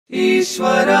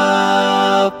ईश्वरा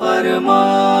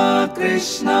परमा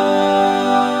Krishna.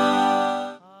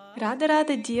 Radhe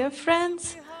Radhe, dear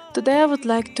friends! Today I would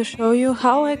like to show you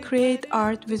how I create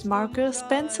art with markers,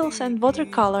 pencils and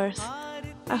watercolors.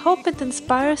 I hope it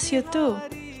inspires you too.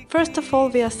 First of all,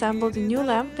 we assembled a new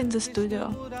lamp in the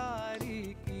studio.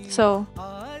 So,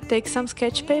 take some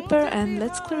sketch paper and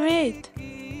let's create.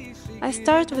 I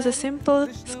start with a simple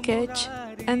sketch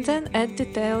and then add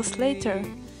details later.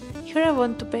 Here I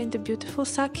want to paint a beautiful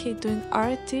Sakhi doing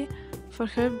Arati for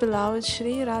her beloved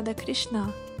Sri Radha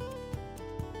Krishna.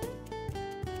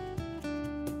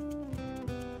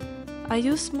 I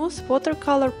use smooth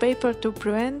watercolor paper to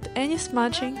prevent any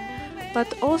smudging, but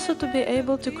also to be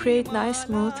able to create nice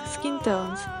smooth skin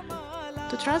tones.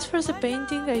 To transfer the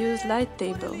painting I use light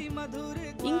table.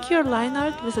 Ink your line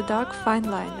art with a dark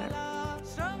Fineliner.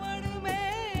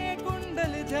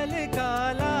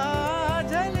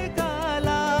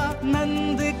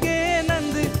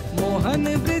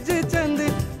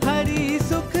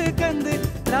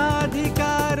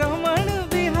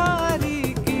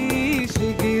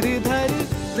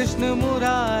 Krishna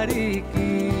Murari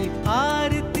की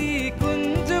आरती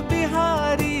कुंज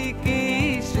बिहारी की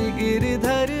श्री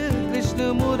गिरधर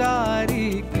कृष्ण मुरारी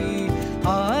की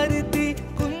आरती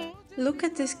कुंज. Look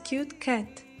at this cute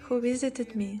cat who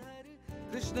visited me.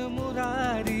 Krishna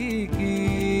Murari की.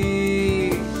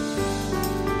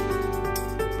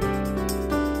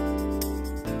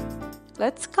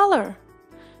 Let's color.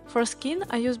 For skin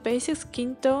I use basic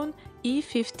skin tone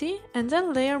E50 and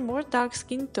then layer more dark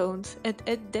skin tones and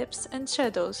add depths and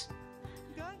shadows.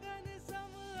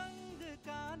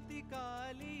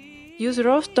 Use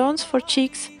rose tones for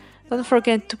cheeks, don't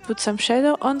forget to put some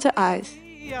shadow on the eyes.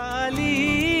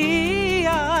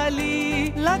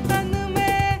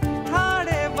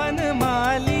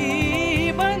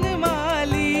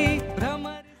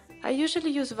 I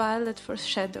usually use violet for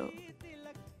shadow.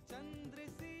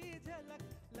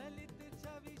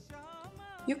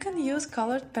 You can use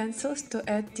colored pencils to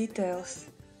add details.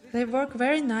 They work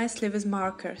very nicely with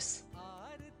markers.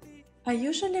 I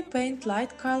usually paint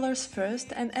light colors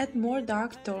first and add more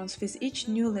dark tones with each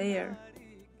new layer.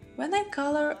 When I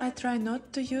color, I try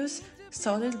not to use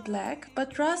solid black,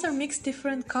 but rather mix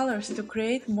different colors to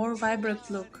create more vibrant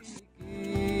look.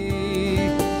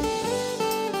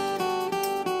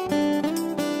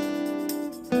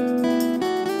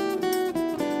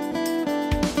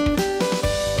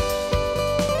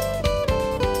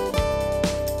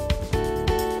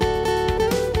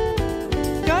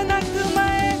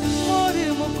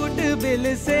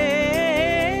 Bill से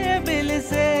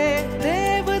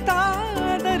देवता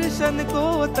दर्शन को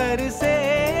तरसे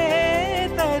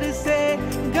तरसे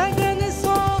गगन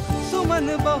सो सुमन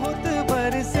बहुत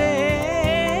बरसे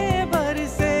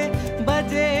बरसे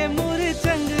बजे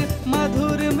मुरचंग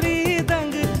मधुर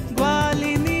मृदंग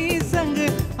ग्वालिनी संग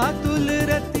अतुल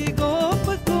रति गोप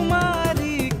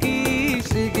कुमारी की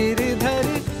Shri Girdhar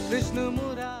Krishna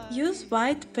Murari. Use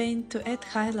white paint to add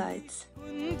highlights.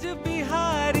 Kunj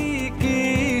Bihari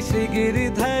की श्री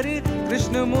गिरधर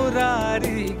कृष्ण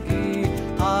मुरारी की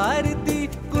आरती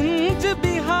कुंज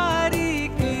बिहारी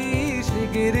की श्री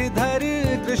गिरधर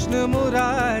कृष्ण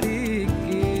मुरारी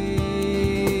की.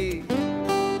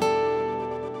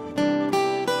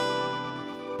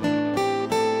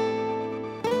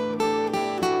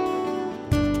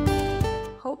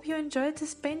 Hope you enjoyed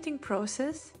this painting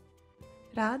process.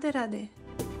 Radhe Radhe.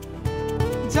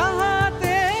 जहाँ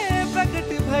ते प्रकट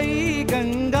भई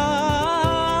Ganga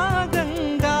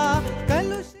Ganga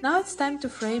कलुष. Now it's time to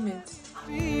frame it.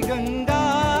 Ganga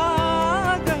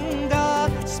Ganga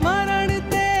स्मरण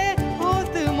ते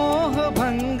होत मोह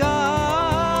भंगा.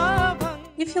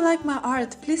 If you like my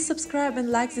art, please subscribe and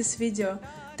like this video.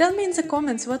 Tell me in the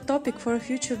comments what topic for a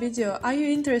future video are you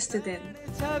interested in.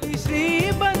 छवि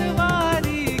श्री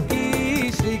बनवारी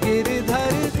की श्री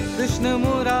गिरधर कृष्ण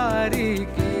मुरारी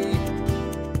की.